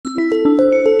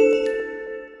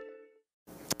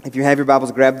If you have your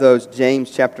Bibles, grab those. James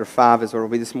chapter 5 is where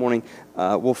we'll be this morning.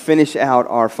 We'll finish out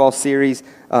our fall series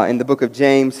in the book of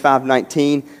James.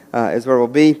 5:19 is where we'll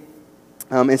be.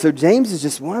 And so James is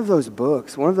just one of those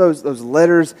books, one of those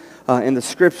letters in the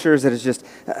Scriptures that is just,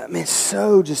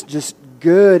 so just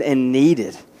good and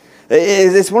needed.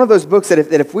 It's one of those books that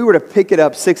if we were to pick it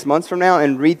up 6 months from now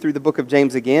and read through the book of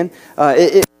James again,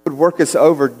 it would work us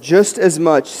over just as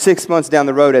much 6 months down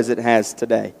the road as it has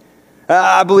today.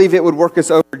 I believe it would work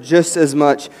us over just as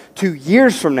much 2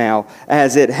 years from now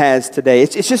as it has today.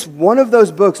 It's just one of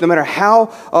those books, no matter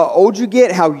how old you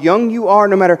get, how young you are,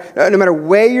 no matter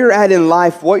where you're at in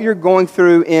life, what you're going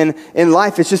through in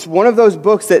life, it's just one of those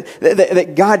books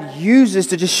that God uses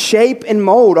to just shape and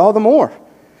mold all the more.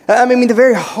 I mean, the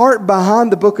very heart behind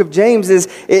the book of James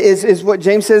is what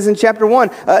James says in chapter 1.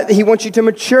 He wants you to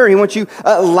mature. He wants you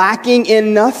lacking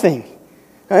in nothing.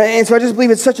 And so I just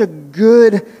believe it's such a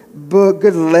good book,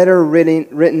 good letter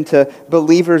written to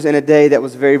believers in a day that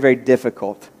was very, very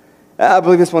difficult. I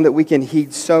believe it's one that we can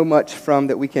heed so much from,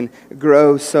 that we can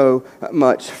grow so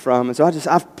much from. And so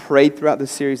I've prayed throughout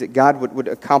this series that God would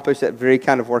accomplish that very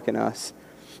kind of work in us.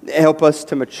 Help us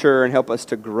to mature and help us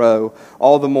to grow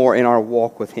all the more in our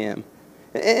walk with Him.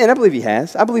 And I believe He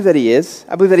has. I believe that He is.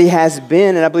 I believe that He has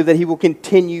been, and I believe that He will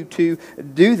continue to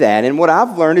do that. And what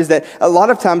I've learned is that a lot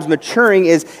of times maturing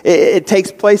it takes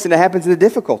place and it happens in the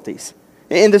difficulties,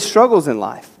 in the struggles in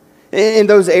life, in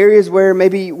those areas where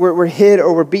maybe we're hit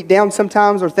or we're beat down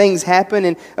sometimes, or things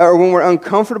happen, or when we're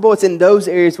uncomfortable. It's in those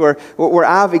areas where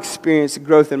I've experienced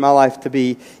growth in my life to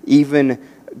be even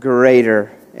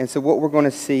greater. And so what we're going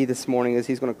to see this morning is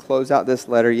he's going to close out this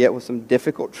letter yet with some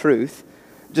difficult truth,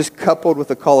 just coupled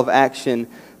with a call of action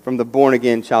from the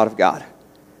born-again child of God.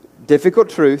 Difficult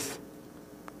truth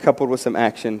coupled with some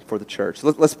action for the church.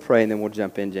 Let's pray, and then we'll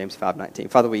jump in, James 5:19.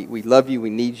 Father, we love you. We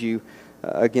need you.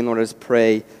 Again, Lord, I just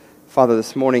pray, Father,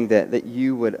 this morning that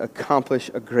you would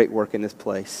accomplish a great work in this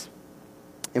place.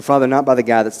 And Father, not by the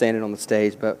guy that's standing on the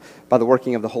stage, but by the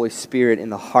working of the Holy Spirit in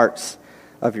the hearts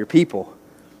of your people.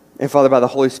 And Father, by the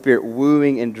Holy Spirit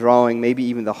wooing and drawing maybe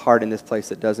even the heart in this place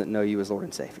that doesn't know you as Lord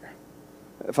and Savior.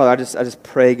 Father, I just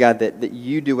pray, God, that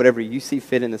you do whatever you see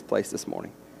fit in this place this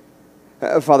morning.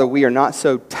 Father, we are not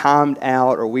so timed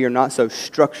out, or we are not so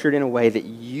structured in a way that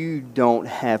you don't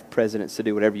have precedence to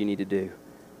do whatever you need to do,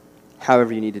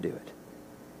 however you need to do it.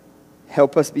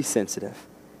 Help us be sensitive.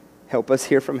 Help us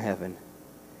hear from heaven.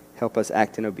 Help us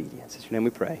act in obedience. In your name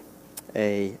we pray.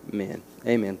 Amen.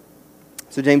 Amen.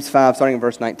 So James 5, starting in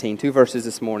verse 19, 2 verses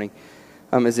this morning,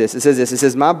 is this. It says this. It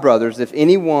says, "My brothers, if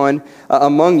anyone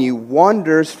among you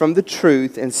wanders from the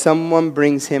truth and someone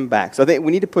brings him back." So I think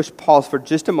we need to push pause for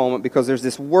just a moment, because there's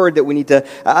this word that we need to,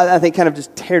 I think, kind of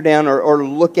just tear down or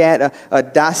look at,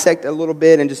 dissect a little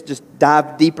bit, and just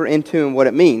dive deeper into and what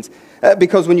it means.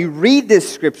 Because when you read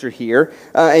this scripture here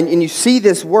and you see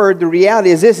this word, the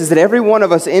reality is this, is that every one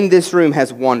of us in this room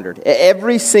has wandered.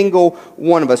 Every single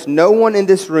one of us. No one in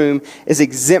this room is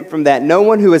exempt from that. No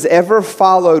one who has ever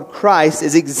followed Christ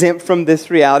is exempt from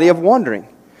this reality of wandering,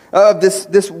 of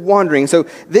this wandering. So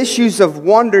this use of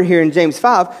wander here in James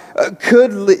 5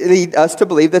 could lead us to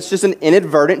believe that's just an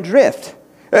inadvertent drift.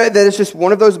 That it's just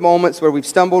one of those moments where we've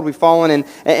stumbled, we've fallen,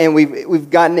 and we've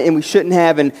gotten, and we shouldn't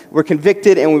have, and we're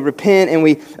convicted, and we repent,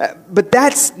 and but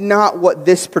that's not what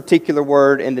this particular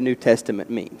word in the New Testament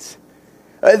means.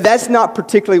 That's not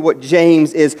particularly what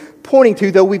James is pointing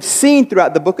to, though we've seen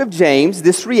throughout the book of James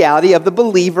this reality of the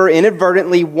believer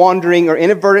inadvertently wandering or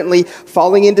inadvertently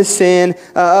falling into sin,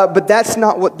 but that's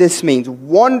not what this means.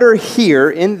 Wander here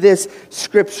in this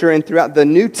scripture and throughout the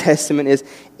New Testament is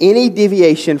any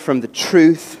deviation from the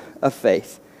truth of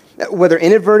faith. Whether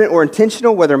inadvertent or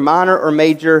intentional, whether minor or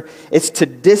major, it's to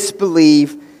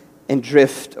disbelieve and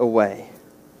drift away.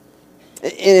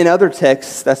 In other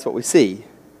texts, that's what we see.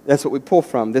 That's what we pull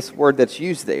from, this word that's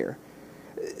used there.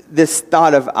 This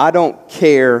thought of, I don't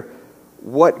care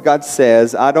what God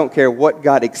says, I don't care what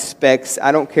God expects,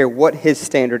 I don't care what His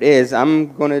standard is,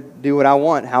 I'm going to do what I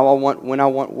want, how I want, when I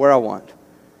want, where I want.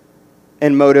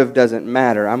 And motive doesn't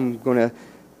matter. I'm going to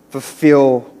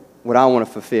fulfill what I want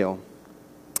to fulfill.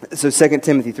 So 2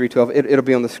 Timothy 3:12, it'll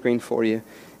be on the screen for you.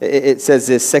 It says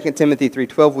this, 2 Timothy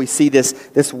 3:12, we see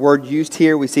this word used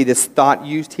here, we see this thought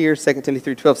used here. 2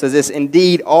 Timothy 3:12 says this,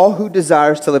 "Indeed, all who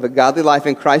desires to live a godly life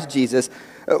in Christ Jesus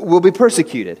will be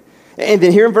persecuted." And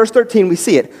then here in verse 13 we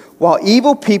see it, "While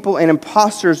evil people and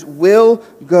impostors will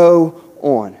go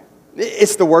on."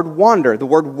 It's the word wander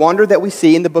that we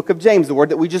see in the book of James, the word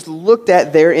that we just looked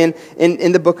at there in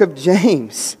the book of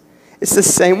James. It's the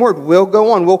same word, will go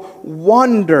on, will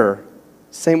wander.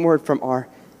 Same word from our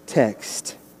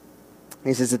text.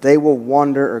 He says that they will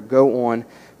wander or go on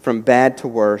from bad to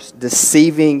worse,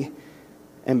 deceiving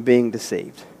and being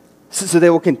deceived. So they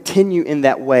will continue in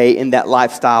that way, in that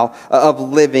lifestyle of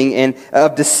living and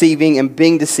of deceiving and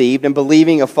being deceived and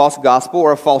believing a false gospel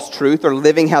or a false truth, or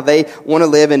living how they want to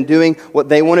live and doing what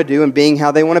they want to do and being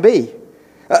how they want to be.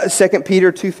 2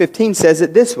 Peter 2:15 says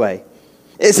it this way.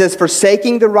 It says,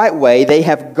 forsaking the right way, they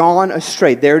have gone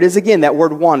astray. There it is again, that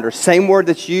word wander. Same word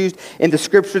that's used in the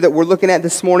scripture that we're looking at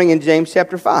this morning in James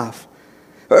chapter 5.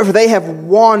 For they have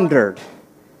wandered.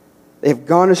 They have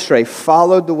gone astray,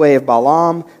 followed the way of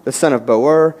Balaam, the son of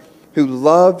Beor, who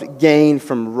loved gain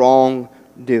from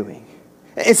wrongdoing.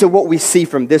 And so what we see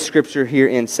from this scripture here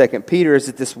in 2 Peter is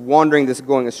that this wandering, this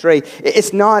going astray,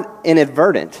 it's not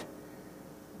inadvertent,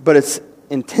 but it's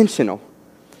intentional.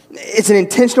 It's an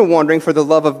intentional wandering for the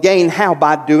love of gain. How?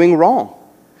 By doing wrong.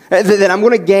 That I'm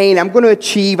going to gain, I'm going to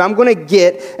achieve, I'm going to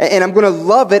get, and I'm going to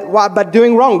love it by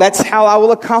doing wrong. That's how I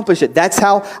will accomplish it. That's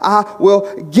how I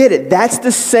will get it. That's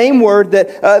the same word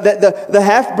that the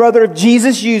half-brother of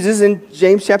Jesus uses in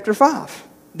James chapter 5.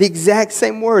 The exact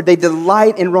same word. They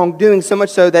delight in wrongdoing, so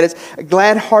much so that it's a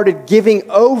glad-hearted giving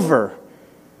over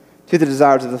to the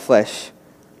desires of the flesh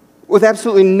with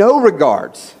absolutely no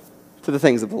regards to the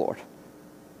things of the Lord.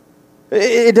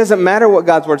 It doesn't matter what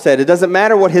God's word said. It doesn't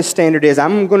matter what his standard is.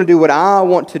 I'm going to do what I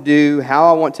want to do,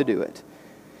 how I want to do it.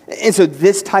 And so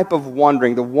this type of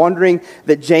wandering, the wandering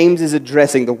that James is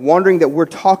addressing, the wandering that we're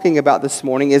talking about this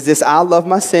morning is this: I love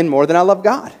my sin more than I love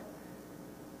God.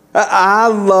 I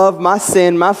love my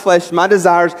sin, my flesh, my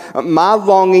desires, my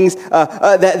longings,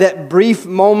 that brief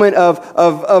moment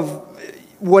of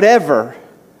whatever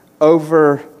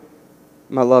over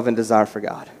my love and desire for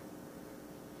God.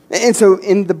 And so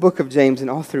in the book of James and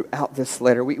all throughout this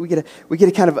letter, we get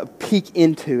a kind of a peek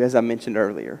into, as I mentioned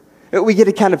earlier. We get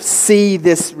to kind of see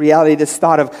this reality, this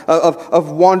thought of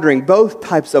wandering, both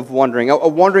types of wandering. A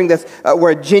wandering that's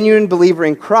where a genuine believer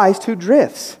in Christ who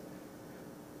drifts.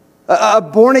 A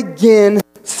born-again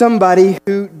somebody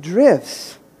who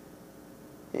drifts.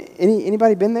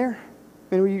 Anybody been there?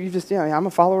 I mean, you just, I'm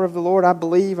a follower of the Lord, I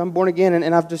believe, I'm born again,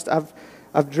 and I've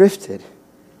drifted.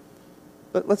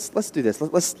 But let's do this.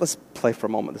 Let's play for a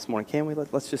moment this morning, can we?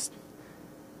 Let's just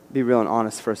be real and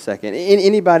honest for a second.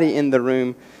 Anybody in the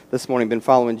room this morning been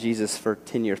following Jesus for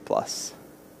 10 years plus?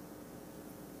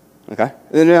 Okay.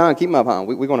 No, keep them up, huh?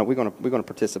 We're gonna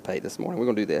participate this morning. We're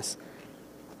gonna do this.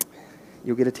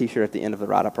 You'll get a T-shirt at the end of the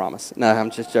ride, I promise. No,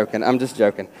 I'm just joking.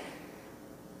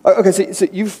 Okay, so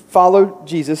you've followed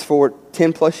Jesus for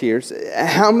 10 plus years.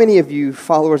 How many of you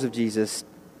followers of Jesus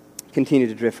continue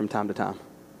to drift from time to time?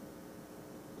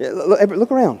 Yeah,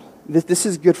 look around. This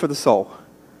is good for the soul.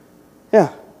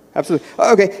 Yeah, absolutely.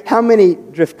 Okay, how many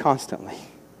drift constantly?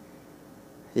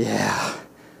 Yeah.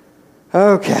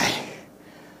 Okay.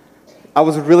 I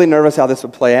was really nervous how this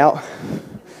would play out.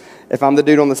 If I'm the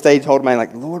dude on the stage holding my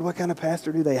like, Lord, what kind of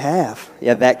pastor do they have?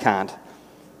 Yeah, that kind.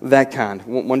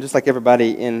 One just like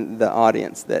everybody in the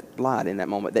audience that lied in that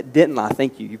moment. That didn't lie.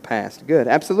 Thank you. You passed. Good.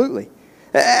 Absolutely.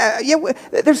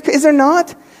 Is there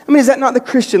not? I mean, is that not the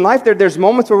Christian life? There's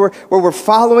moments where we're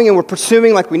following and we're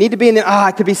pursuing like we need to be, and then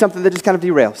it could be something that just kind of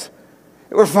derails.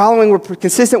 We're following, we're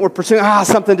consistent, we're pursuing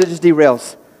something that just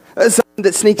derails, something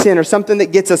that sneaks in, or something that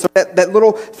gets us, or that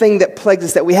little thing that plagues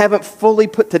us that we haven't fully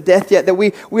put to death yet, that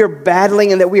we are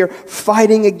battling and that we are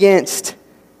fighting against.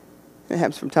 It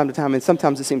happens from time to time, and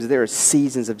sometimes it seems that there are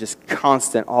seasons of just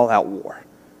constant, all-out war.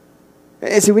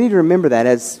 And see, we need to remember that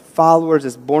as followers,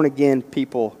 as born-again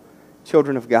people,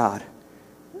 children of God.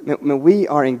 I mean, we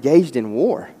are engaged in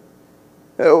war.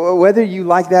 Whether you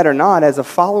like that or not, as a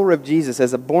follower of Jesus,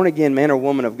 as a born-again man or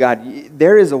woman of God,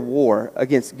 there is a war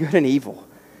against good and evil.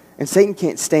 And Satan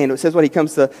can't stand. It says what? He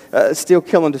comes to steal,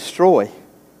 kill, and destroy.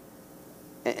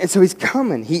 And so he's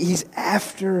coming. He's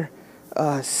after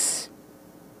us.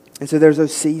 And so there's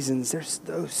those seasons. There's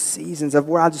those seasons of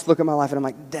where I just look at my life and I'm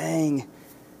like, dang,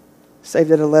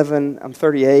 saved at 11, I'm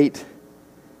 38.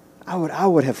 I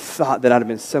would have thought that I'd have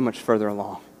been so much further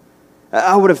along.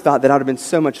 I would have thought that I would have been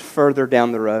so much further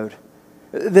down the road.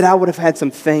 That I would have had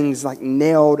some things like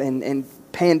nailed and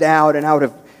panned out, and I would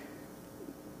have...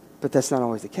 But that's not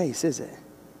always the case, is it?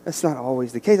 That's not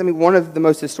always the case. I mean, one of the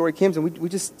most historic hymns, and we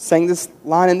just sang this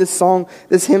line in this song,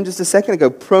 this hymn just a second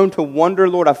ago, prone to wonder,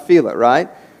 Lord, I feel it, right?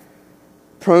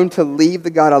 Prone to leave the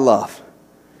God I love.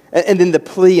 And then the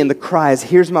plea and the cry is,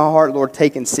 here's my heart, Lord,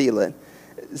 take and seal it.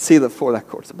 Seal it for thy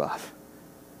courts above.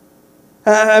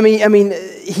 I mean,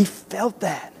 he felt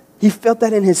that. He felt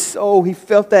that in his soul. He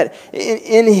felt that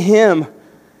in him.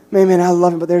 Man, I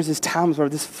love him, but there's these times where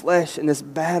this flesh and this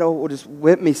battle will just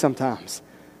whip me sometimes.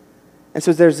 And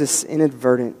so there's this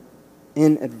inadvertent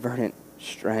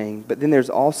straying. But then there's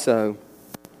also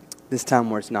this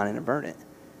time where it's not inadvertent.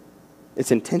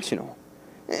 It's intentional.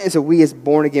 And so we as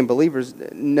born-again believers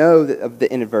know of the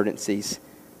inadvertencies.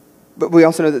 But we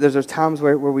also know that there's times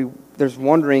where there's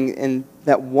wondering, and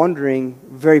that wondering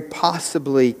very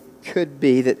possibly could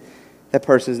be that that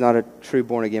person is not a true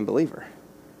born-again believer.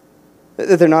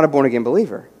 That they're not a born-again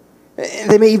believer.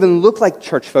 They may even look like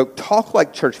church folk, talk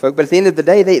like church folk, but at the end of the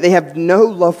day, they have no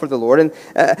love for the Lord,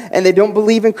 and they don't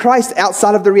believe in Christ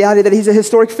outside of the reality that he's a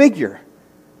historic figure.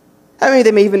 I mean,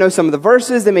 they may even know some of the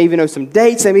verses, they may even know some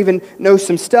dates, they may even know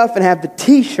some stuff and have the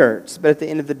T-shirts, but at the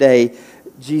end of the day,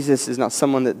 Jesus is not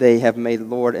someone that they have made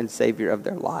Lord and Savior of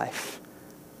their life,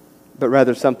 but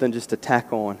rather something just to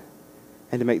tack on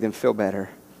and to make them feel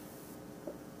better,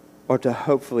 or to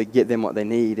hopefully get them what they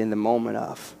need in the moment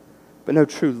of. But no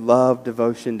true love,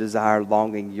 devotion, desire,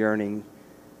 longing, yearning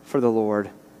for the Lord,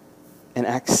 and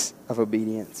acts of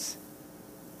obedience.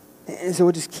 And so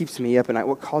what just keeps me up at night,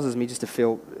 what causes me just to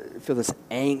feel this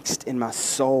angst in my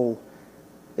soul,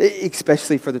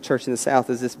 especially for the church in the South,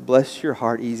 is this bless your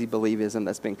heart, easy believism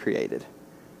that's been created.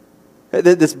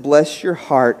 This bless your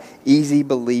heart, easy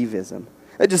believism.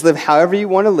 Just live however you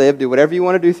want to live, do whatever you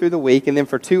want to do through the week, and then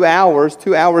for 2 hours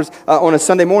on a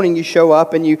Sunday morning, you show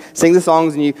up and you sing the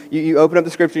songs and you open up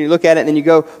the scripture and you look at it and then you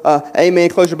go, amen,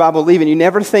 close your Bible, leave, and you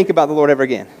never think about the Lord ever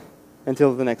again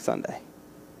until the next Sunday,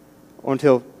 or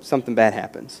until something bad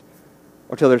happens,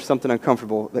 or until there's something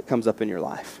uncomfortable that comes up in your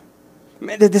life.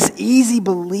 Man, this easy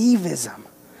believism.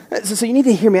 So you need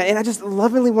to hear me, and I just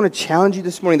lovingly want to challenge you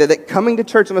this morning that coming to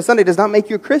church on a Sunday does not make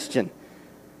you a Christian.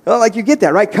 Well, like you get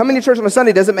that, right? Coming to church on a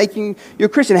Sunday doesn't make you a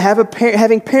Christian.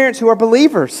 Having parents who are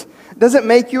believers doesn't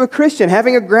make you a Christian.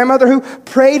 Having a grandmother who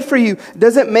prayed for you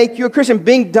doesn't make you a Christian.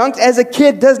 Being dunked as a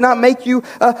kid does not make you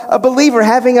a believer.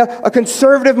 Having a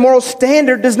conservative moral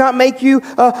standard does not make you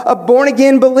a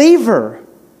born-again believer.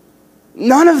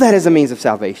 None of that is a means of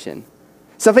salvation.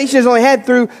 Salvation is only had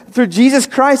through Jesus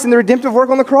Christ and the redemptive work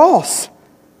on the cross.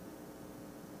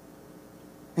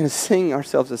 And to seeing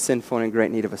ourselves as sinful and in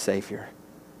great need of a Savior,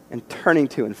 and turning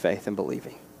to in faith and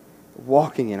believing,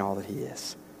 walking in all that he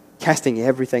is, casting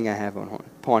everything I have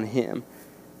upon him.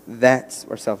 That's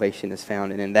where salvation is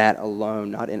found, and in that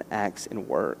alone, not in acts and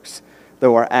works,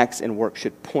 though our acts and works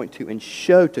should point to and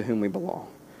show to whom we belong.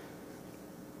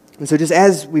 And so just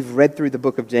as we've read through the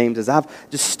book of James, as I've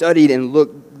just studied and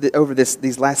looked over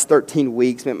these last 13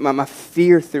 weeks, my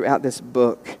fear throughout this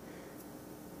book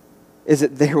is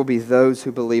that there will be those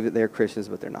who believe that they're Christians,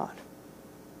 but they're not.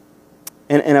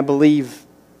 And I believe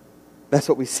that's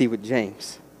what we see with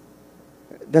James.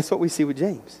 That's what we see with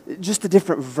James. Just the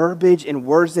different verbiage and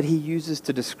words that he uses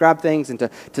to describe things and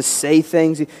to say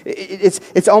things.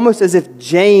 It's almost as if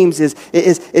James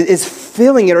is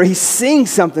feeling it, or he's seeing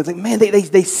something. It's like, man,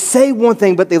 they say one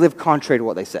thing, but they live contrary to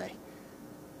what they say.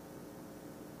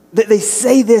 They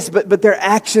say this, but their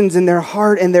actions and their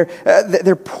heart and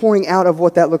their pouring out of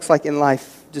what that looks like in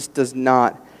life just does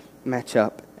not match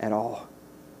up at all.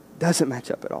 Doesn't match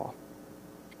up at all.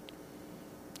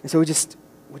 And so we just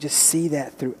see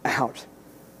that throughout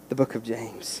the book of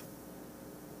James.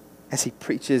 As he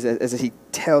preaches, as he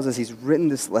tells us, he's written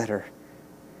this letter.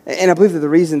 And I believe that the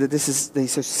reason that that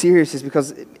he's so serious is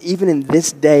because even in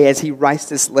this day, as he writes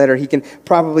this letter, he can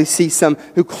probably see some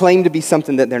who claim to be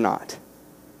something that they're not.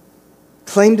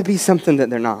 Claim to be something that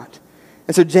they're not.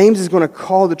 And so James is going to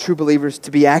call the true believers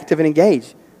to be active and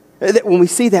engaged. When we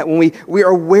see that, when we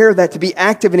are aware of that, to be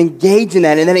active and engage in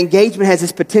that, and that engagement has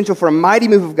this potential for a mighty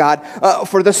move of God,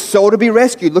 for the soul to be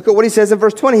rescued. Look at what he says in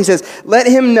verse 20. He says, let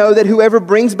him know that whoever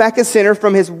brings back a sinner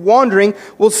from his wandering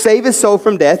will save his soul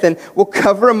from death and will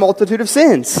cover a multitude of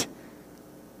sins.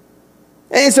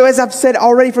 And so as I've said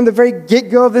already from the very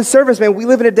get-go of this service, man, we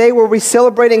live in a day where we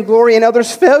celebrate and glory in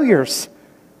others' failures.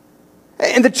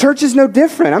 And the church is no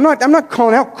different. I'm not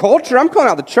calling out culture. I'm calling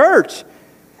out the church.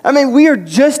 I mean, we are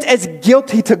just as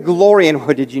guilty to glory in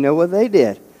what did you know what they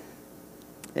did?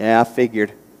 Yeah, I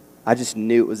figured. I just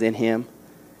knew it was in him.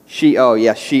 Oh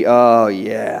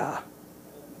yeah.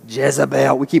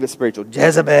 Jezebel. We keep it spiritual.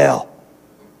 Jezebel.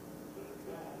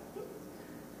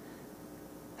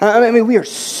 I mean, we are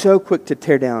so quick to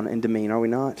tear down and demean, are we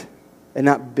not? And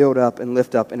not build up and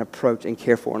lift up and approach and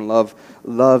care for and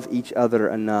love each other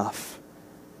enough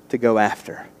to go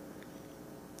after.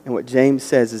 And what James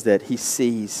says is that he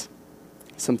sees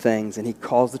some things and he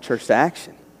calls the church to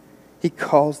action. He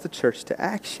calls the church to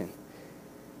action.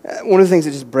 One of the things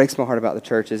that just breaks my heart about the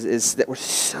church is that we're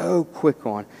so quick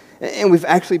on, and we've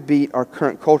actually beat our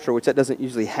current culture, which that doesn't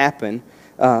usually happen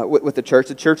with the church.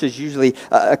 The church is usually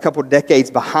a couple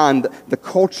decades behind the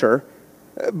culture,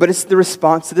 but it's the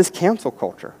response to this cancel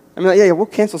culture. I mean, yeah, we'll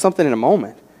cancel something in a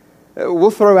moment. We'll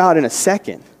throw out in a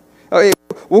second. Oh,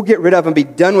 we'll get rid of and be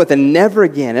done with and never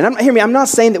again. And hear me, I'm not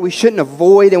saying that we shouldn't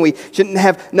avoid and we shouldn't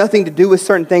have nothing to do with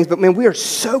certain things, but man, we are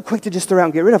so quick to just throw out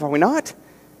and get rid of, are we not?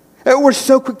 We're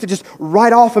so quick to just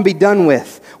write off and be done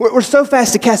with. We're so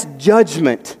fast to cast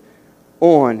judgment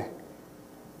on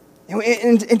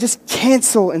and just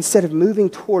cancel instead of moving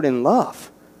toward in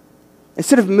love.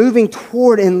 Instead of moving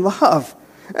toward in love.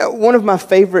 One of my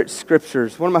favorite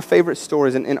scriptures, one of my favorite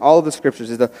stories in all of the scriptures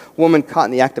is the woman caught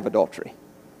in the act of adultery.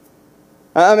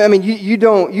 I mean, you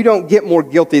don't get more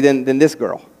guilty than this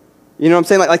girl. You know what I'm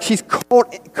saying? Like she's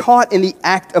caught in the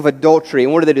act of adultery.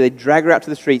 And what do? They drag her out to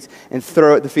the streets and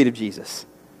throw her at the feet of Jesus.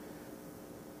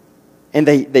 And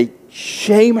they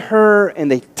shame her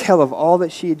and they tell of all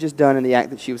that she had just done in the act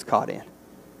that she was caught in.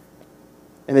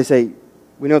 And they say,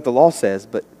 we know what the law says,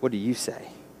 but what do you say?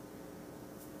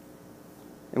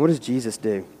 And what does Jesus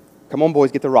do? Come on,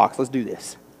 boys, get the rocks. Let's do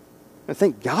this. Now,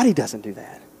 thank God he doesn't do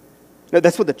that. No,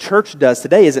 that's what the church does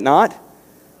today, is it not?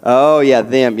 Oh, yeah,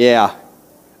 them, yeah.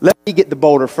 Let me get the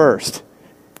boulder first.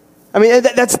 I mean,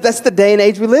 that's the day and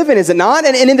age we live in, is it not?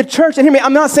 And in the church, and hear me,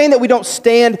 I'm not saying that we don't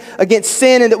stand against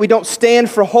sin and that we don't stand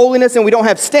for holiness and we don't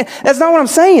have stand. That's not what I'm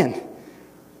saying.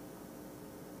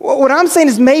 What I'm saying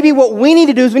is maybe what we need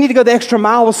to do is we need to go the extra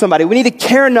mile with somebody. We need to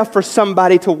care enough for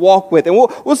somebody to walk with. And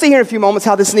we'll see here in a few moments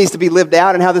how this needs to be lived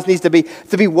out and how this needs to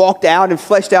be walked out and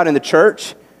fleshed out in the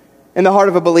church, in the heart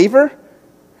of a believer.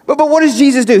 But what does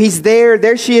Jesus do? He's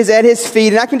there she is at his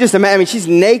feet, and I can just imagine, I mean, she's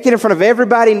naked in front of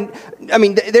everybody. I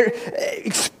mean, they're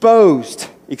exposed.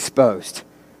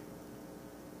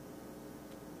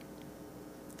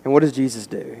 And what does Jesus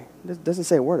do? He doesn't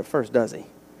say a word at first, does he?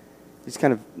 He just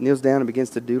kind of kneels down and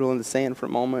begins to doodle in the sand for a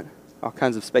moment. All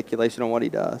kinds of speculation on what he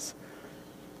does.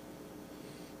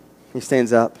 He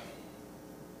stands up.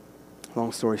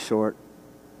 Long story short,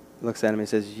 looks at him and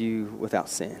says, you without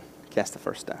sin, cast the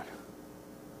first stone.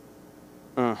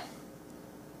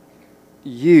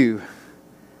 You,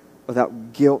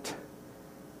 without guilt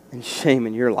and shame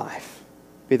in your life,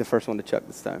 be the first one to chuck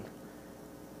the stone.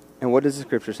 And what does the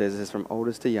scripture say? It says, from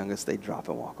oldest to youngest, they drop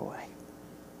and walk away.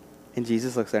 And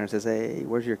Jesus looks at her and says, hey,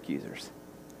 where's your accusers?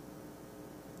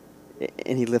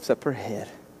 And he lifts up her head.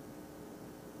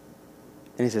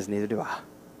 And he says, neither do I.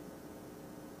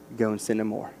 Go and sin no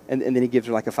more. And then he gives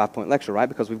her like a 5-point lecture, right?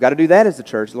 Because we've got to do that as the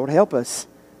church. Lord, help us.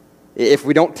 If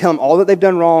we don't tell them all that they've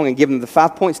done wrong and give them the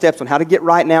 5-point steps on how to get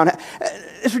right now,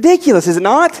 it's ridiculous, is it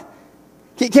not?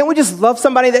 Can't we just love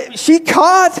somebody that she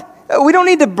caught? We don't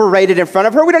need to berate it in front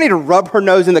of her. We don't need to rub her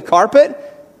nose in the carpet.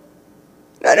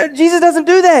 No, Jesus doesn't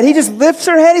do that. He just lifts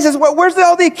her head. He says, well, where's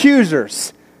all the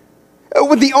accusers?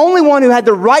 Well, the only one who had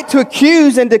the right to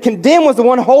accuse and to condemn was the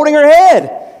one holding her head.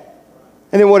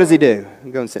 And then what does he do?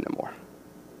 Go and sin no more.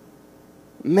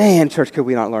 Man, church, could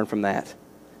we not learn from that?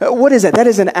 What is that? That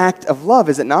is an act of love,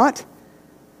 is it not?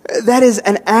 That is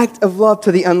an act of love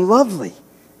to the unlovely.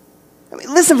 I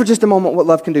mean, listen for just a moment what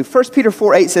love can do. 1 Peter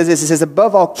 4:8 says this. It says,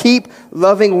 above all, keep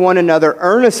loving one another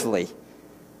earnestly.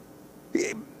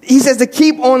 He says to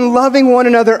keep on loving one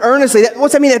another earnestly.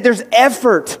 What's that mean? That there's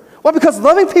effort. Well, because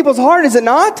loving people's hard, is it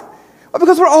not? Well,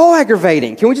 because we're all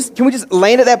aggravating. Can we just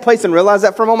land at that place and realize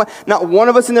that for a moment? Not one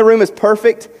of us in the room is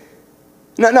perfect.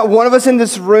 Not one of us in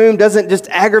this room doesn't just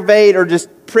aggravate or just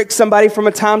prick somebody from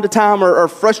a time to time or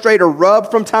frustrate or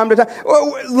rub from time to time.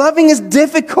 Loving is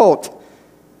difficult.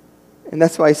 And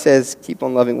that's why he says, keep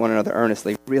on loving one another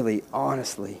earnestly, really,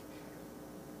 honestly.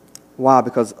 Why?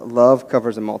 Because love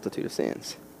covers a multitude of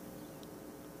sins.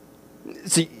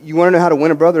 So you want to know how to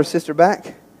win a brother or sister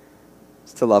back?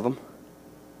 It's to love them.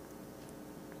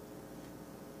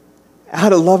 How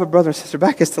to love a brother or sister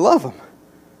back is to love them.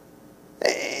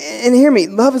 And hear me,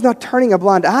 love is not turning a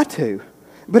blind eye to,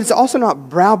 but it's also not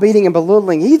browbeating and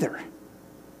belittling either.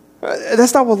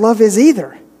 That's not what love is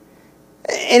either.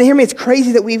 And hear me, it's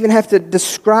crazy that we even have to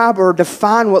describe or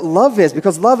define what love is,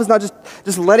 because love is not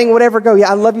just letting whatever go. Yeah,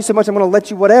 I love you so much, I'm going to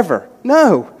let you whatever.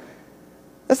 No,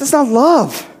 that's not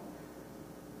love.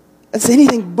 That's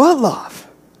anything but love.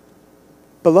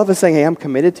 But love is saying, hey, I'm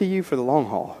committed to you for the long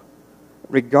haul.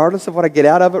 Regardless of what I get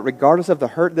out of it, regardless of the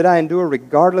hurt that I endure,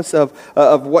 regardless of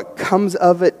what comes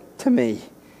of it to me.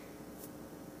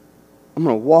 I'm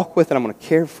going to walk with it, I'm going to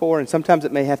care for, and sometimes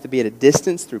it may have to be at a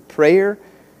distance through prayer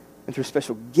and through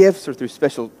special gifts or through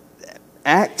special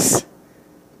acts.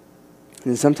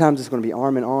 And sometimes it's going to be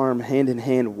arm in arm, hand in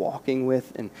hand, walking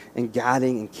with and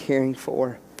guiding and caring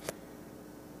for.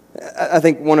 I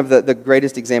think one of the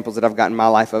greatest examples that I've got in my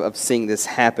life of seeing this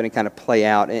happen and kind of play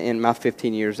out in my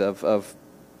 15 years of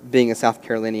being a South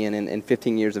Carolinian and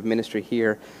 15 years of ministry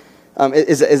here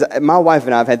is my wife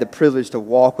and I have had the privilege to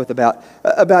walk with about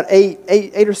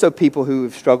eight or so people who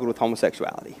have struggled with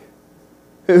homosexuality.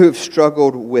 who have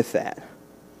struggled with that.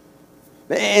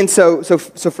 And so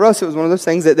for us, it was one of those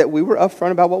things that we were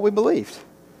upfront about what we believed.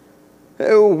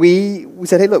 We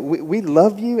said, hey, look, we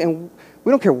love you, and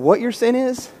we don't care what your sin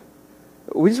is.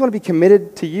 We just want to be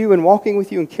committed to you and walking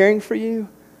with you and caring for you.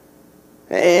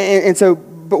 And so,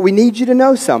 but we need you to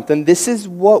know something. This is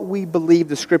what we believe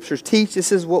the Scriptures teach.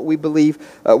 This is what we believe,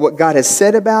 what God has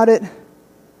said about it.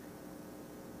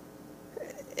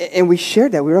 And we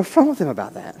shared that. We were upfront with him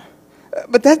about that.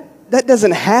 But that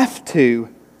doesn't have to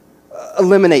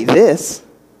eliminate this.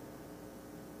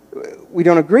 We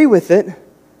don't agree with it,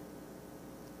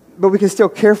 but we can still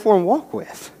care for and walk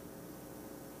with.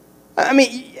 I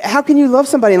mean, how can you love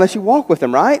somebody unless you walk with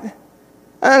them, right?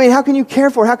 I mean, how can you care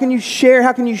for, how can you share,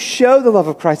 how can you show the love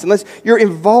of Christ unless you're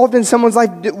involved in someone's life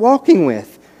walking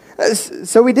with?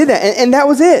 So we did that, and that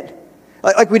was it.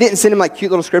 Like we didn't send him like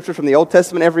cute little scripture from the Old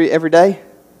Testament every day.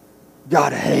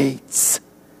 God hates.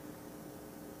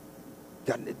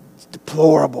 God, it's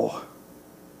deplorable.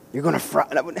 You're going to fry.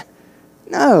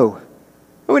 No.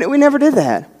 We never did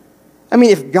that. I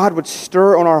mean, if God would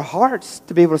stir on our hearts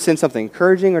to be able to send something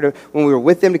encouraging or to, when we were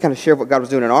with them to kind of share what God was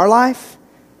doing in our life,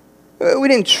 we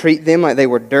didn't treat them like they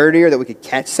were dirty or that we could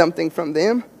catch something from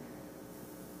them.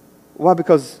 Why?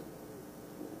 Because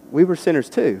we were sinners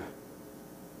too.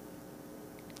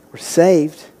 We're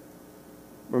saved.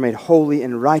 We're made holy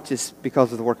and righteous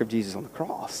because of the work of Jesus on the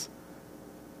cross.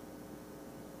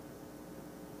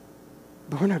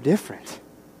 But we're no different.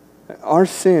 Our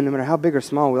sin, no matter how big or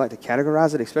small, we like to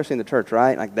categorize it, especially in the church,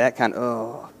 right? Like that kind,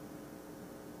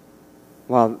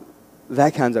 well,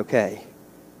 that kind's okay.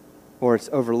 Or it's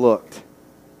overlooked.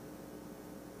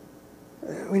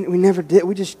 We never did.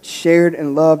 We just shared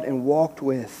and loved and walked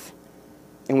with.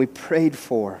 And we prayed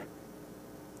for.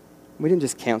 We didn't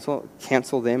just cancel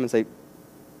them and say,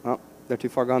 well, they're too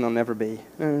far gone, they'll never be.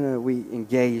 No. We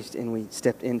engaged and we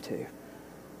stepped into.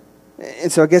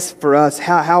 And so I guess for us,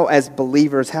 how as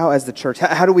believers, how as the church,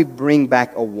 how do we bring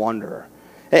back a wanderer?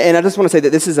 And I just want to say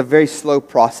that this is a very slow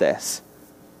process.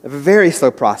 A very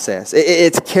slow process.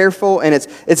 It's careful, and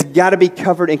it's got to be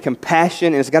covered in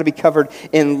compassion, and it's got to be covered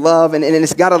in love, and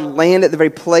it's got to land at the very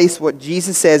place what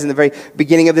Jesus says in the very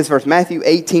beginning of this verse. Matthew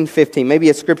 18:15, maybe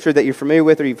a scripture that you're familiar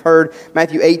with or you've heard.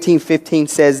 Matthew 18:15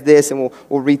 says this, and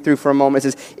we'll read through for a moment.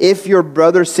 It says, if your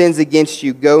brother sins against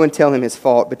you, go and tell him his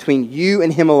fault between you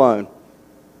and him alone.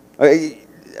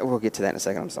 We'll get to that in a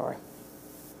second, I'm sorry.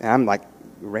 I'm like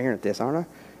raring at this, aren't I?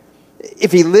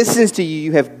 If he listens to you,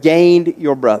 you have gained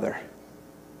your brother.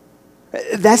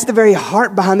 That's the very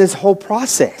heart behind this whole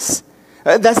process.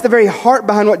 That's the very heart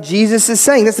behind what Jesus is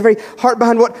saying. That's the very heart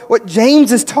behind what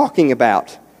James is talking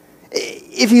about.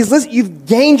 If he's listening, you've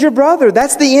gained your brother.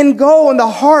 That's the end goal and the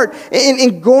heart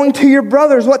in going to your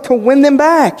brothers. What? To win them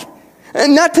back.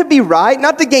 And not to be right,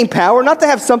 not to gain power, not to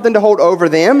have something to hold over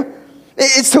them.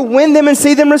 It's to win them and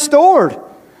see them restored.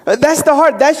 That's the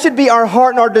heart. That should be our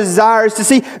heart and our desires, to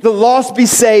see the lost be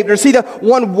saved or see the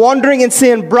one wandering in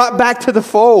sin brought back to the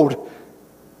fold.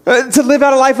 To live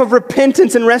out a life of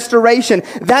repentance and restoration.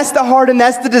 That's the heart and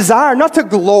that's the desire. Not to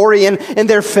glory in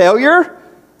their failure.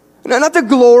 Not to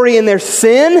glory in their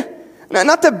sin.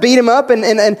 Not to beat them up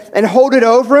and hold it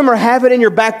over them or have it in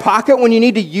your back pocket when you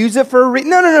need to use it for a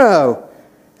reason. No.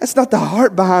 That's not the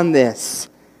heart behind this.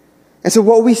 And so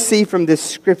what we see from this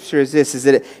scripture is this, is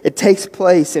that it takes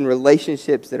place in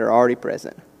relationships that are already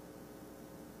present.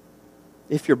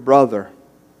 If your brother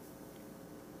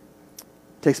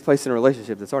takes place in a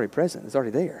relationship that's already present, it's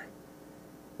already there.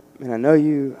 I mean, I know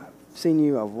you, I've seen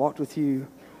you, I've walked with you.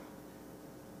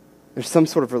 There's some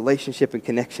sort of relationship and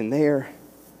connection there.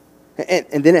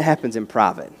 And then it happens in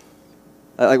private.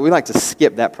 Like we like to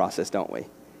skip that process, don't we?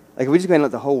 Like if we just go and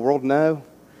let the whole world know,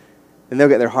 and they'll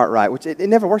get their heart right, which it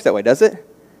never works that way, does it?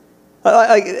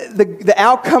 Like the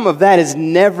outcome of that is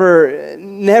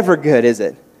never good, is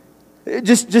it?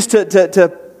 Just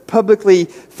to publicly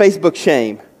Facebook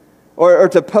shame, or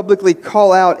to publicly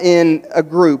call out in a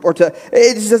group, or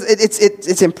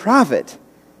it's in private,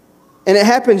 and it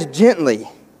happens gently.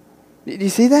 Do you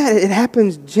see that? It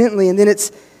happens gently, and then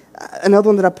it's another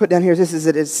one that I put down here is this: is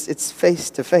that it's face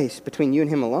to face between you and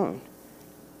him alone,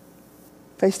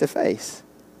 face to face.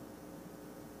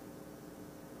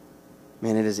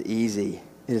 Man, it is easy.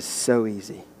 It is so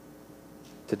easy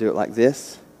to do it like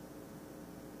this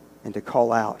and to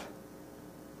call out.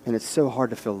 And it's so hard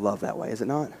to feel love that way, is it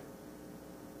not?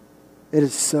 It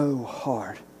is so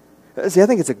hard. See, I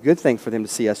think it's a good thing for them to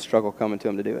see us struggle coming to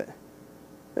them to do it.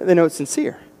 They know it's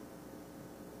sincere.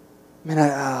 Man,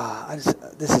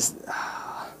 this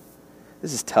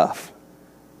is tough.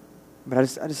 But I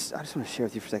just want to share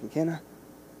with you for a second, can I?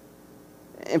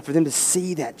 and for them to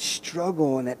see that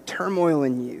struggle and that turmoil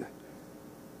in you.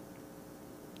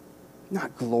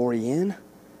 Not glory in.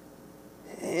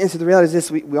 And so the reality is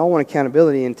this, we all want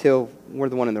accountability until we're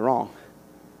the one in the wrong.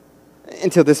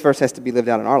 Until this verse has to be lived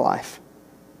out in our life.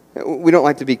 We don't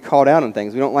like to be called out on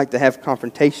things. We don't like to have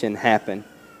confrontation happen.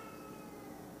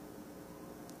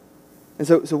 And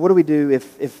so what do we do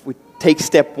if we take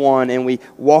step one and we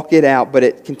walk it out, but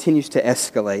it continues to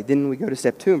escalate? Then we go to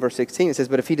step 2 in verse 16. It says,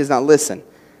 but if he does not listen,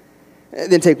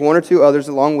 then take 1 or 2 others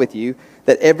along with you,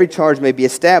 that every charge may be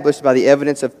established by the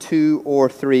evidence of 2 or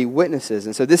 3 witnesses.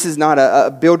 And so this is not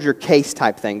a build your case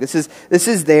type thing. This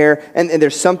is there, and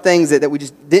there's some things that we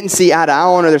just didn't see eye to eye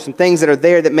on, or there's some things that are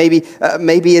there that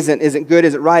maybe isn't good,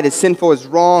 isn't right, is sinful, is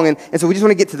wrong. And so we just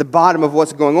want to get to the bottom of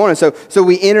what's going on. And so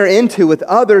we enter into with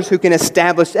others who can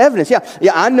establish evidence. Yeah,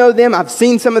 I know them. I've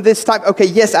seen some of this type. Okay,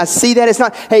 yes, I see that. It's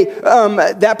not, hey,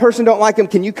 that person don't like him.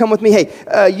 Can you come with me?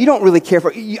 Hey, you don't really care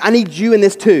for, I need you in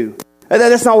this too.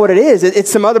 That's not what it is.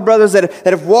 It's some other brothers that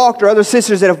have walked, or other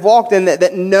sisters that have walked and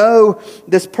that know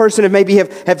this person, and maybe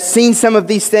have seen some of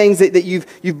these things that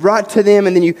you've brought to them,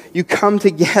 and then you come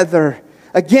together.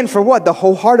 Again, for what? The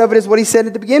whole heart of it is what he said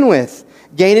at the begin with.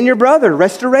 Gain in your brother,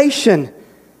 restoration.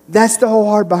 That's the whole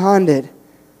heart behind it.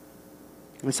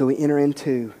 And so we enter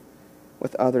into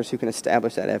with others who can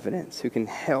establish that evidence, who can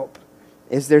help.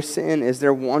 Is there sin? Is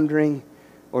there wandering?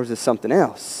 Or is it something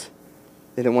else?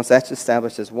 And then once that's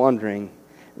established as wandering,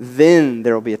 then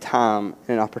there will be a time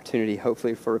and an opportunity,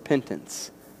 hopefully, for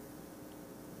repentance,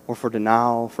 or for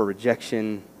denial, for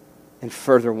rejection, and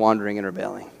further wandering and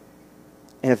rebelling.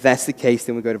 And if that's the case,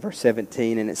 then we go to verse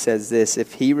 17, and it says this: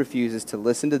 if he refuses to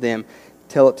listen to them,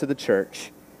 tell it to the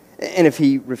church. And if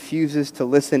he refuses to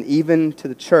listen even to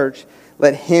the church,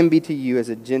 let him be to you as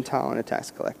a Gentile and a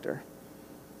tax collector.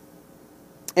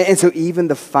 And so even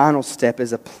the final step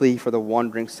is a plea for the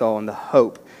wandering soul and the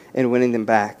hope in winning them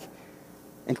back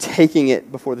and taking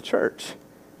it before the church.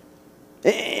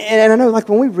 And I know, like,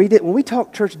 when we read it, when we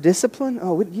talk church discipline,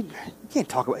 you can't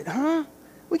talk about it, huh?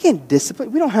 We can't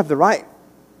discipline. We don't have the right.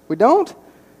 We don't.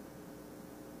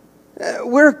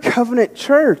 We're a covenant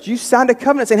church. You signed a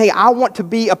covenant saying, hey, I want to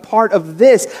be a part of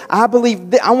this. I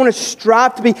believe that I want to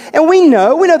strive to be. And we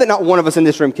know that not one of us in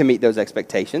this room can meet those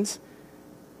expectations.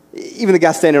 Even the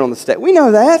guy standing on the stage. We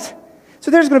know that. So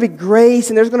there's going to be grace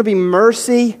and there's going to be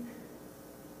mercy.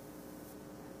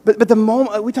 But the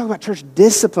moment we talk about church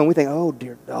discipline, we think,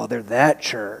 they're that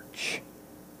church.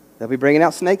 They'll be bringing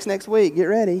out snakes next week. Get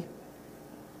ready.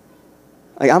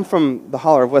 Like, I'm from the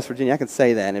holler of West Virginia. I can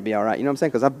say that and it'd be all right. You know what I'm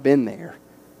saying? Because I've been there.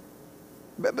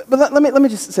 But let me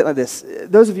just say it like this.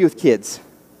 Those of you with kids,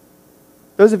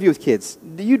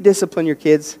 do you discipline your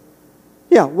kids?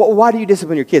 Yeah. Why do you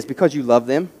discipline your kids? Because you love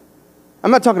them? I'm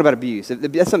not talking about abuse.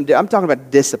 That's something. I'm talking about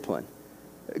discipline.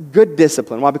 Good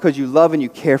discipline. Why? Because you love and you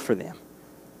care for them.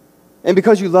 And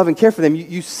because you love and care for them,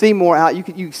 you see more out.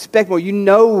 You expect more. You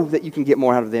know that you can get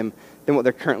more out of them than what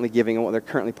they're currently giving and what they're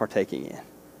currently partaking in.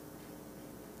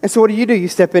 And so what do? You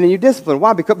step in and you discipline.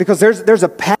 Why? Because there's a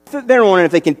path that they're on, and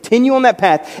if they continue on that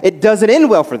path, it doesn't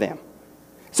end well for them.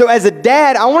 So as a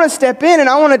dad, I want to step in and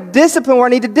I want to discipline where I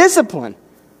need to discipline.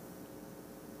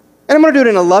 And I'm going to do it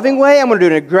in a loving way. I'm going to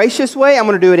do it in a gracious way. I'm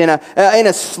going to do it in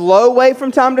a slow way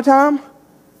from time to time.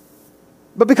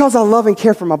 But because I love and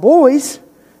care for my boys,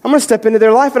 I'm going to step into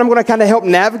their life and I'm going to kind of help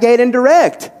navigate and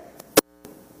direct.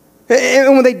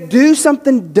 And when they do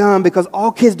something dumb, because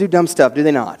all kids do dumb stuff, do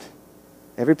they not?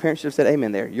 Every parent should have said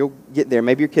amen there. You'll get there.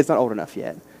 Maybe your kid's not old enough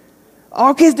yet.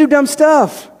 All kids do dumb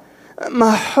stuff.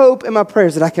 My hope and my prayer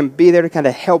is that I can be there to kind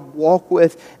of help walk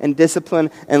with and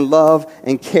discipline and love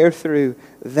and care through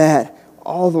that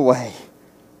all the way.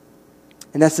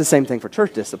 And that's the same thing for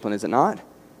church discipline, is it not?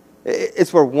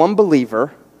 It's where one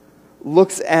believer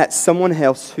looks at someone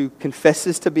else who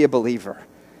confesses to be a believer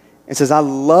and says, I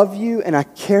love you and I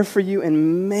care for you,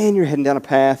 and man, you're heading down a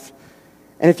path.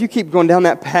 And if you keep going down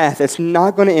that path, it's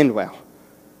not going to end well.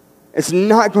 It's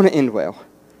not going to end well.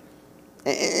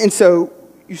 And so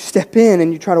you step in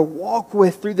and you try to walk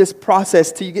through this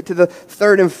process till you get to the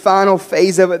third and final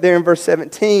phase of it there in verse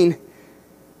 17.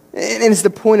 And it's the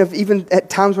point of even at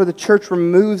times where the church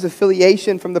removes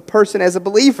affiliation from the person as a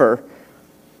believer.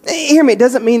 Hear me, it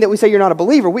doesn't mean that we say you're not a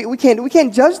believer. We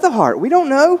can't judge the heart. We don't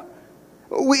know.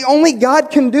 Only God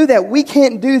can do that. We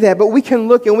can't do that, but we can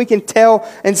look and we can tell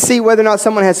and see whether or not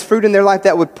someone has fruit in their life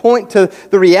that would point to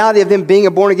the reality of them being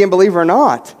a born-again believer or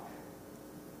not.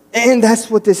 And that's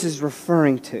what this is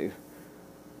referring to.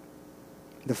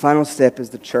 The final step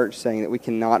is the church saying that we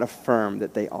cannot affirm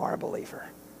that they are a believer.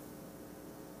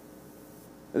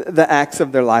 The acts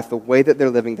of their life, the way that they're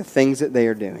living, the things that they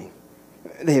are doing.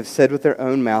 They have said with their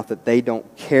own mouth that they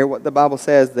don't care what the Bible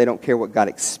says. They don't care what God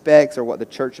expects or what the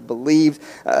church believes.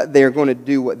 They are going to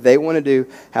do what they want to do,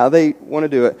 how they want to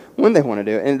do it, when they want to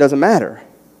do it, and it doesn't matter.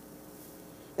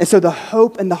 And so the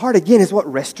hope and the heart, again, is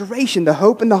what? Restoration. The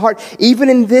hope and the heart, even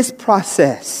in this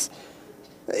process,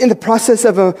 in the process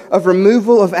of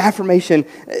removal of affirmation,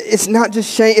 it's not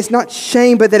just shame. It's not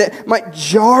shame, but that it might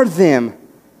jar them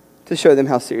to show them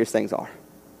how serious things are.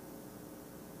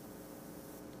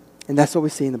 And that's what we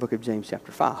see in the book of James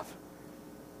chapter 5.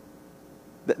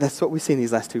 That's what we see in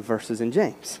these last two verses in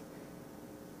James.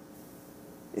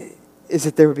 Is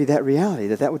that there would be that reality,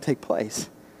 that would take place.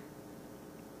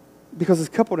 Because it's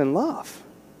coupled in love.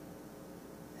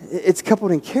 It's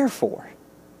coupled in care for.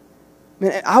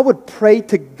 Man, I would pray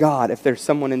to God if there's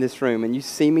someone in this room and you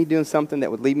see me doing something that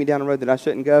would lead me down a road that I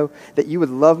shouldn't go, that you would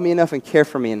love me enough and care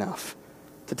for me enough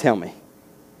to tell me.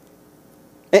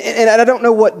 And I don't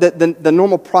know what the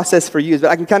normal process for you is,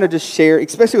 but I can kind of just share,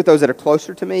 especially with those that are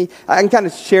closer to me, I can kind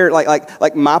of share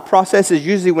like my process is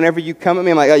usually whenever you come at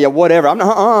me, I'm like, oh yeah, whatever. I'm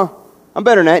not, I'm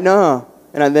better than that, no.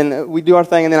 And then we do our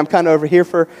thing, and then I'm kind of over here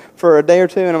for a day or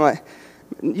two, and I'm like,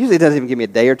 usually it doesn't even give me a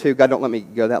day or two. God don't let me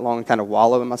go that long and kind of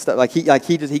wallow in my stuff. He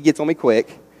gets on me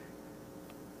quick.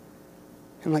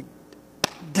 I'm like,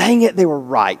 dang it, they were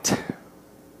right.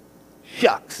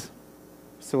 Shucks.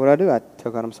 So what do? I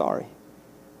tell God I'm sorry.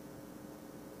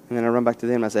 And then I run back to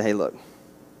them and I say, hey, look,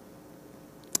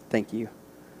 thank you.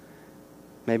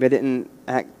 Maybe I didn't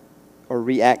act or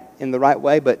react in the right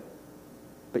way, but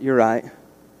you're right.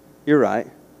 You're right.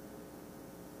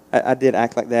 I did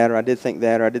act like that, or I did think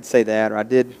that, or I did say that, or I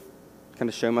did kind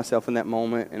of show myself in that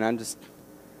moment, and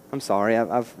I'm sorry.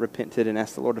 I've repented and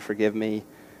asked the Lord to forgive me.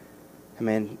 And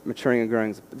man, maturing and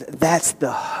growing, that's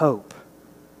the hope.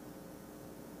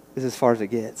 Is as far as it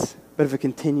gets. But if it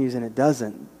continues and it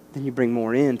doesn't, then you bring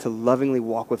more in to lovingly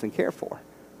walk with and care for.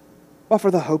 Well,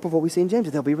 for the hope of what we see in James,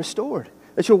 that they'll be restored.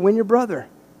 That you'll win your brother.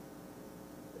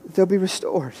 They'll be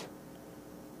restored.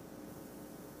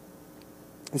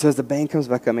 And so as the band comes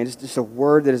back up, man, just a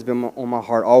word that has been on my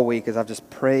heart all week as I've just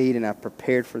prayed and I've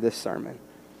prepared for this sermon.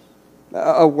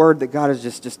 A word that God has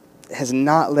just has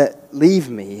not let leave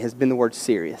me has been the word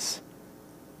serious.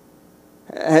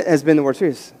 Has been the word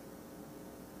serious.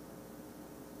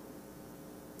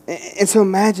 And so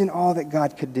imagine all that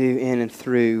God could do in and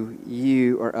through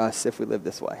you or us if we live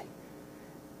this way.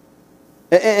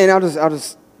 And I'll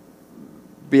just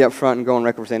be up front and go on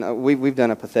record for saying we've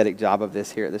done a pathetic job of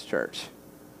this here at this church.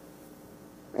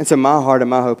 And so my heart and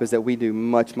my hope is that we do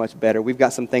much, much better. We've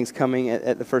got some things coming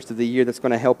at the first of the year that's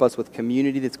going to help us with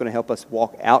community, that's going to help us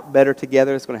walk out better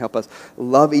together, it's going to help us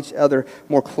love each other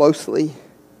more closely.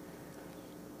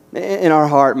 In our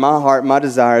heart, my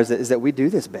desire is that we do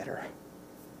this better.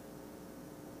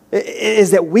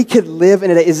 Is that we could live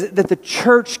in a day, is that the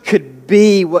church could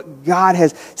be what God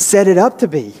has set it up to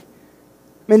be.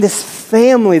 I mean, this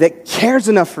family that cares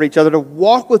enough for each other to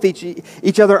walk with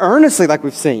each other earnestly like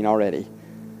we've seen already.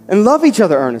 And love each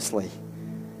other earnestly.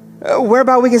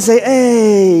 Whereby we can say,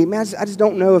 hey, man, I just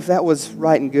don't know if that was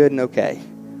right and good and okay.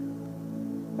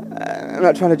 I'm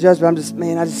not trying to judge, but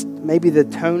maybe the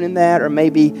tone in that, or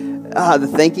maybe the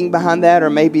thinking behind that, or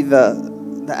maybe the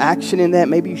action in that,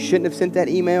 maybe you shouldn't have sent that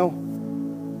email.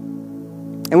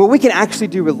 And where we can actually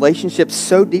do relationships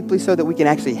so deeply so that we can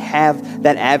actually have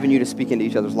that avenue to speak into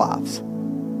each other's lives.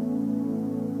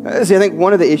 See, I think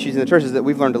one of the issues in the church is that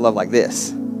we've learned to love like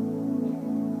this.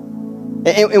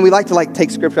 And we like to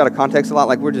take scripture out of context a lot,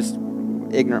 like we're just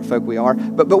ignorant folk we are.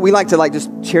 But we like to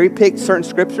just cherry pick certain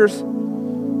scriptures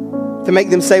to make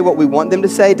them say what we want them to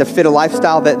say, to fit a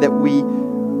lifestyle that we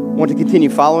want to continue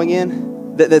following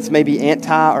in, that's maybe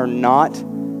anti or not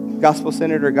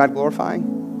gospel-centered or God-glorifying.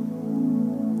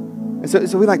 And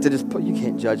so we like to just put, you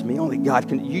can't judge me, only God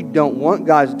can. You don't want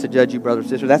God to judge you, brother or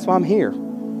sister. That's why I'm here.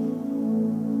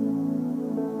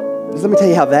 Just let me tell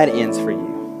you how that ends for you.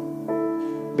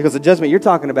 Because the judgment you're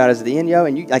talking about is the end,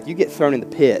 and you get thrown in the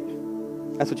pit.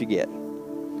 That's what you get.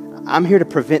 I'm here to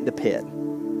prevent the pit.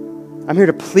 I'm here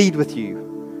to plead with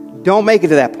you. Don't make it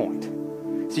to that point.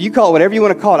 So you call it whatever you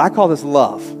want to call it. I call this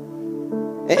love.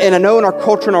 And I know in our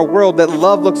culture and our world that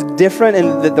love looks different,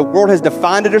 and that the world has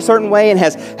defined it a certain way and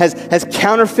has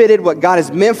counterfeited what God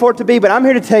has meant for it to be. But I'm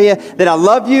here to tell you that I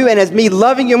love you, and as me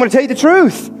loving you, I'm going to tell you the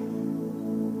truth.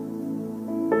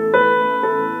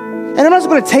 And I'm not just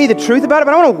going to tell you the truth about it,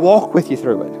 but I want to walk with you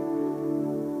through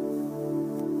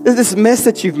it. This mess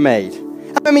that you've made.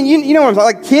 I mean, you know what I'm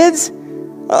talking about. Like kids,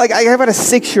 like I have a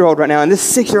 6-year-old right now, and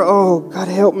this 6-year-old, oh, God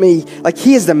help me. Like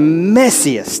he is the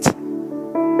messiest.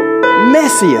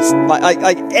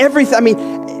 Like everything. I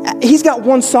mean, he's got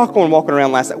one sock on walking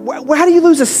around last night. How do you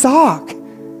lose a sock?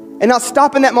 and not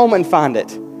stop in that moment and find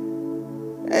it.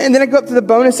 And then I go up to the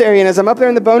bonus area, and as I'm up there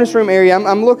in the bonus room area,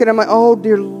 I'm looking, I'm like, oh,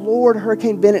 dear Lord,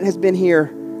 Hurricane Bennett has been here.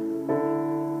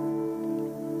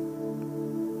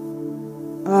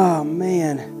 Oh,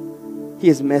 man, he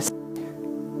is messy.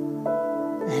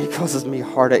 And he causes me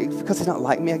heartache because he's not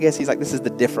like me, I guess. He's like, this is the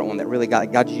different one that really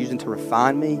God's using to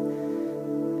refine me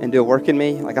and do a work in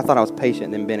me. Like, I thought I was patient,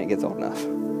 and then Bennett gets old enough.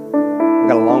 We've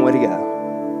got a long way to go.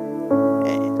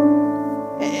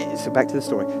 So back to the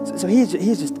story. So he's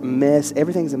just a mess.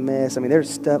 Everything's a mess. I mean, there's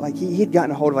stuff, like he'd gotten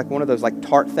a hold of like one of those like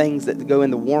tart things that go in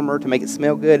the warmer to make it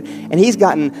smell good. And he's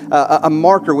gotten a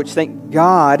marker, which thank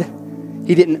God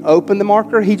he didn't open the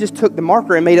marker. He just took the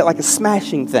marker and made it like a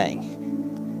smashing thing.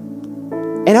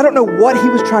 And I don't know what he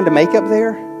was trying to make up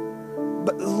there,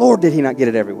 but Lord, did he not get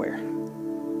it everywhere.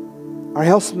 Our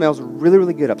house smells really,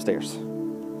 really good upstairs.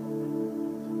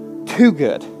 Too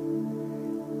good.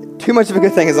 Too much of a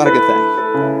good thing is not a good thing.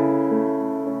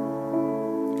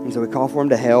 And so we call for him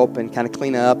to help and kind of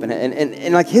clean up.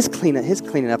 And like his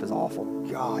cleaning up is awful.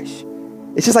 Gosh.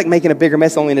 It's just like making a bigger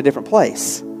mess only in a different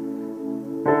place.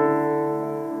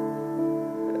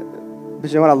 But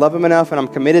you know what? I love him enough and I'm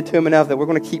committed to him enough that we're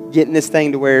going to keep getting this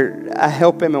thing to where I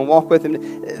help him and walk with him.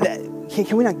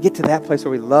 Can we not get to that place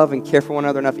where we love and care for one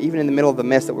another enough, even in the middle of the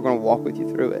mess, that we're going to walk with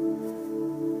you through it?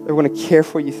 We're going to care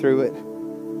for you through it.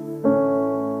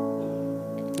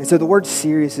 And so the word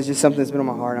serious is just something that's been on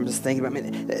my heart. I'm just thinking about,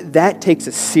 man, that takes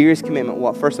a serious commitment,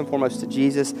 what? First and foremost to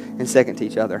Jesus, and second to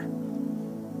each other.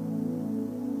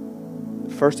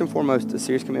 First and foremost, a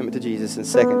serious commitment to Jesus, and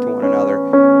second to one another,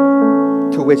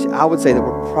 to which I would say that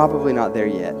we're probably not there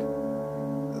yet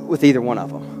with either one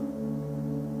of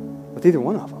them. With either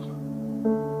one of them.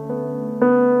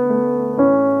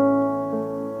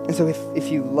 And so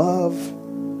if you love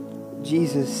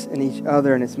Jesus and each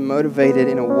other, and it's motivated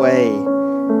in a way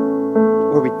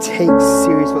where we take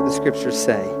serious what the scriptures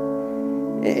say,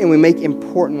 and we make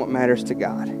important what matters to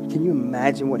God. Can you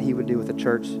imagine what he would do with a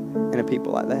church and a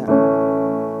people like that?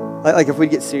 Like if we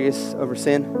get serious over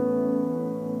sin,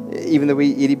 even though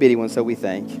we itty bitty ones, so we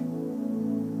think.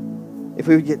 If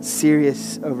we would get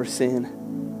serious over sin,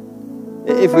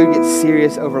 if we would get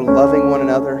serious over loving one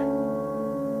another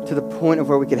to the point of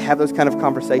where we could have those kind of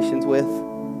conversations with,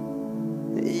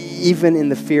 even in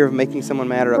the fear of making someone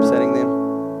mad or upsetting them.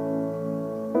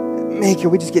 Man,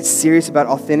 can we just get serious about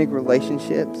authentic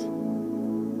relationships?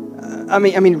 I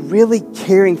mean, really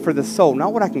caring for the soul.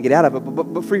 Not what I can get out of it,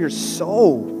 but for your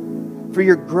soul, for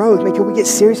your growth. Man, can we get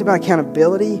serious about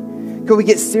accountability? Can we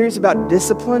get serious about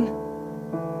discipline?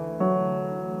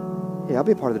 Yeah, I'll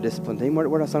be a part of the discipline team. Where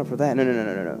did I sign up for that?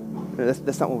 No.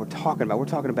 That's not what we're talking about. We're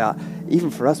talking about even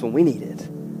for us when we need it.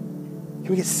 Can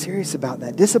we get serious about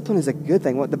that? Discipline is a good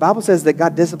thing. The Bible says that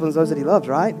God disciplines those that he loves,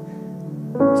 right?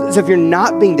 So if you're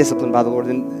not being disciplined by the Lord,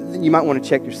 then you might want to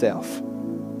check yourself.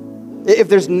 If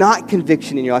there's not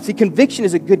conviction in your life. See, conviction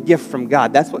is a good gift from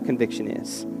God. That's what conviction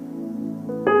is.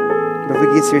 But if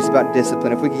we get serious about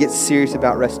discipline, if we get serious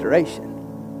about restoration.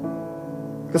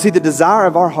 Because see, the desire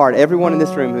of our heart, everyone in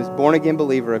this room who's born again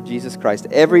believer of Jesus Christ,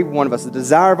 every one of us, the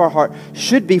desire of our heart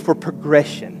should be for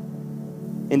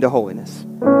progression into holiness.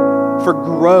 For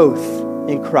growth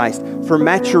in Christ. For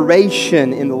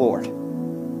maturation in the Lord.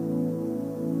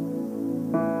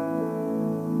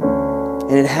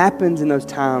 And it happens in those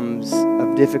times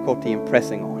of difficulty and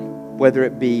pressing on, whether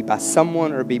it be by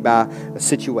someone or be by a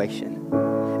situation.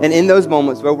 And in those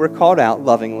moments where we're called out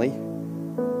lovingly,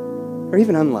 or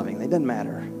even unlovingly, it doesn't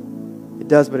matter. It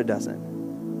does, but it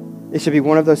doesn't. It should be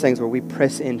one of those things where we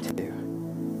press into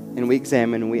and we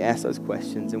examine and we ask those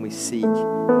questions and we seek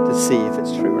to see if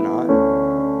it's true or not.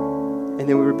 And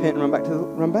then we repent and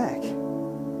run back.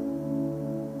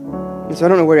 And so I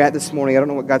don't know where you're at this morning. I don't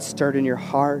know what God stirred in your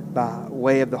heart by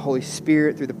way of the Holy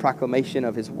Spirit through the proclamation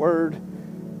of his word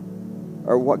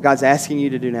or what God's asking you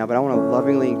to do now. But I want to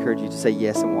lovingly encourage you to say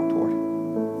yes and walk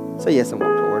toward. Say yes and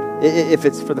walk toward. If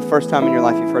it's for the first time in your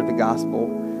life you've heard the gospel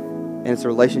and it's a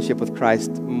relationship with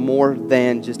Christ more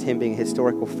than just him being a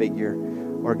historical figure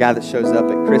or a guy that shows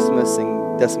up at Christmas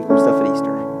and does some cool stuff at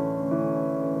Easter.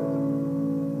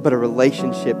 But a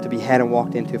relationship to be had and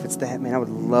walked into. If it's that, man, I would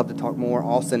love to talk more.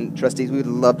 Austin, trustees, we would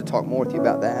love to talk more with you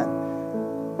about that.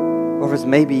 Or if it's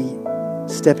maybe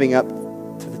stepping up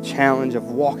to the challenge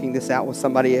of walking this out with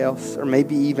somebody else, or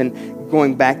maybe even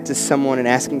going back to someone and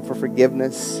asking for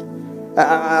forgiveness.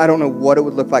 I don't know what it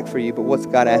would look like for you, but what's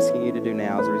God asking you to do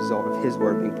now as a result of his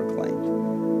word being proclaimed?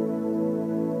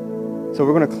 So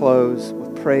we're going to close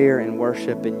with prayer and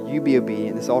worship, and you be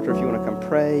obedient. This altar, if you want to come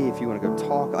pray, if you want to go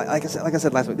talk. Like I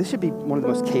said last week, this should be one of the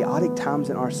most chaotic times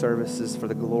in our services for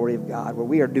the glory of God, where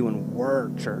we are doing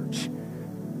work, church.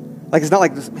 Like, it's not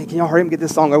like, man, can y'all hurry up and get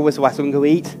this song over with so we can go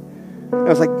eat? And I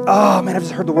was like, oh, man, I've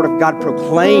just heard the word of God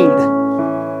proclaimed.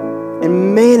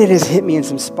 And, man, it has hit me in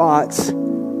some spots.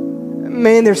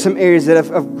 Man, there's some areas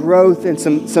of growth and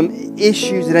some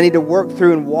issues that I need to work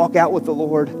through and walk out with the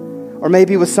Lord, or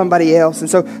maybe with somebody else. And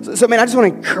so man, I just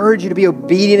want to encourage you to be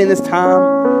obedient in this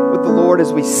time with the Lord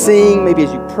as we sing, maybe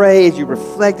as you pray, as you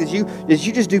reflect, as you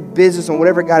just do business on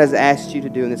whatever God has asked you to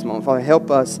do in this moment. Father,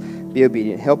 help us be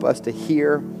obedient. Help us to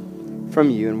hear from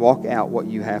you and walk out what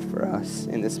you have for us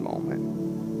in this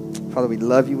moment. Father, we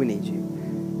love you. We need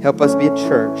you. Help us be a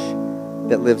church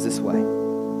that lives this way.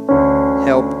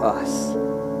 Help us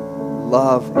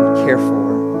love and care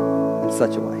for in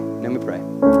such a way. And then we pray.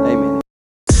 Amen.